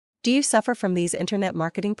Do you suffer from these internet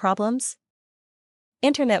marketing problems?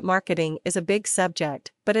 Internet marketing is a big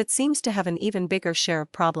subject, but it seems to have an even bigger share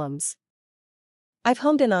of problems. I've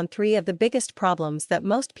honed in on 3 of the biggest problems that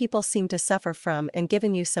most people seem to suffer from and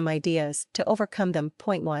given you some ideas to overcome them.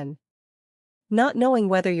 Point 1. Not knowing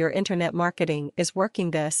whether your internet marketing is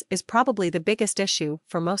working. This is probably the biggest issue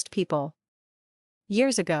for most people.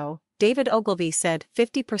 Years ago, David Ogilvy said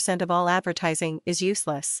 50% of all advertising is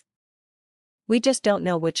useless. We just don't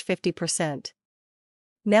know which 50%.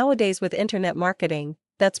 Nowadays with internet marketing,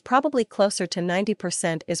 that's probably closer to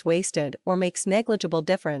 90% is wasted or makes negligible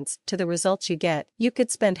difference to the results you get. You could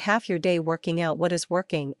spend half your day working out what is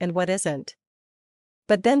working and what isn't.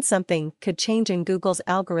 But then something could change in Google's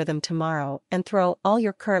algorithm tomorrow and throw all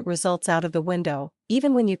your current results out of the window.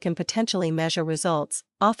 Even when you can potentially measure results,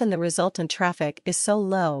 often the resultant traffic is so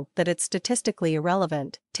low that it's statistically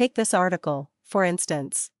irrelevant. Take this article, for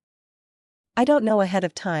instance. I don't know ahead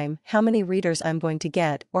of time how many readers I'm going to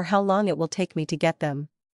get or how long it will take me to get them.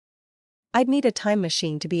 I'd need a time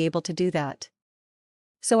machine to be able to do that.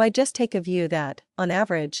 So I just take a view that, on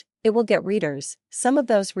average, it will get readers. Some of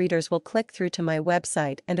those readers will click through to my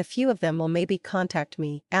website and a few of them will maybe contact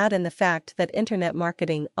me. Add in the fact that internet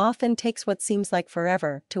marketing often takes what seems like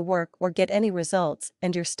forever to work or get any results,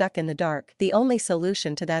 and you're stuck in the dark. The only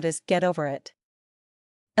solution to that is get over it.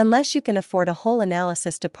 Unless you can afford a whole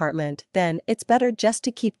analysis department, then it's better just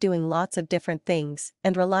to keep doing lots of different things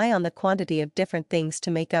and rely on the quantity of different things to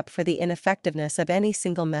make up for the ineffectiveness of any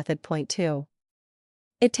single method. Point 2.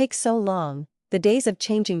 It takes so long. The days of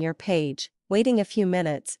changing your page, waiting a few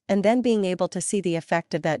minutes, and then being able to see the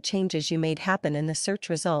effect of that changes you made happen in the search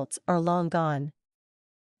results are long gone.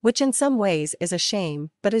 Which in some ways is a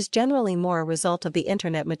shame, but is generally more a result of the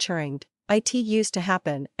internet maturing. It used to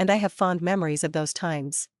happen, and I have fond memories of those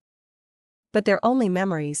times. But they're only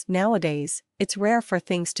memories. Nowadays, it's rare for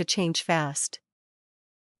things to change fast.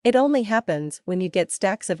 It only happens when you get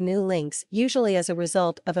stacks of new links, usually as a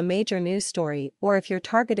result of a major news story, or if you're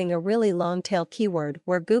targeting a really long-tail keyword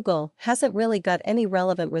where Google hasn't really got any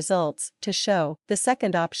relevant results to show. The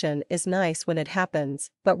second option is nice when it happens,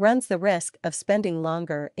 but runs the risk of spending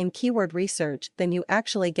longer in keyword research than you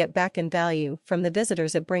actually get back in value from the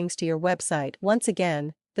visitors it brings to your website. Once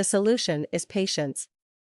again, the solution is patience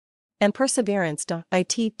and perseverance.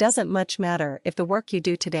 It doesn't much matter if the work you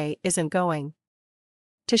do today isn't going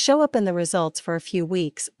to show up in the results for a few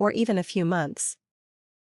weeks or even a few months.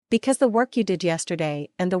 Because the work you did yesterday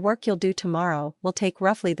and the work you'll do tomorrow will take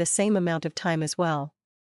roughly the same amount of time as well.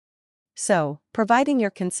 So, providing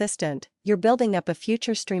you're consistent, you're building up a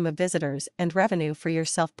future stream of visitors and revenue for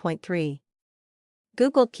yourself. Point 3.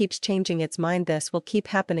 Google keeps changing its mind. This will keep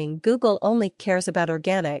happening. Google only cares about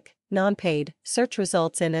organic, non-paid search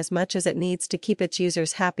results in as much as it needs to keep its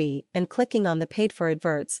users happy and clicking on the paid-for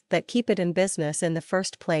adverts that keep it in business in the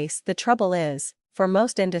first place. The trouble is, for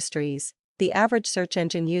most industries, the average search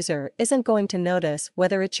engine user isn't going to notice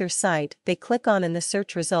whether it's your site they click on in the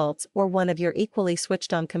search results or one of your equally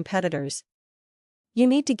switched-on competitors. You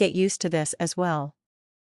need to get used to this as well.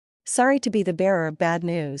 Sorry to be the bearer of bad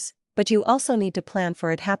news, but you also need to plan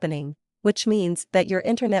for it happening, which means that your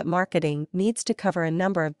internet marketing needs to cover a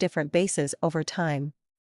number of different bases over time.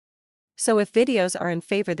 So if videos are in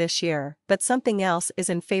favor this year, but something else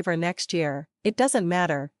is in favor next year, it doesn't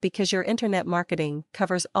matter because your internet marketing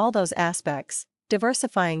covers all those aspects,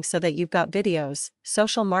 diversifying so that you've got videos,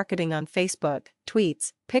 social marketing on Facebook,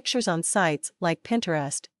 tweets, pictures on sites like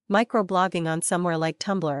Pinterest, microblogging on somewhere like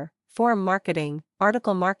Tumblr, forum marketing,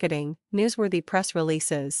 article marketing, newsworthy press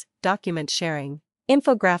releases, document sharing,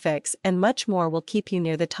 infographics, and much more will keep you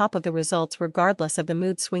near the top of the results regardless of the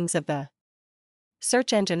mood swings of the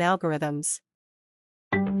search engine algorithms.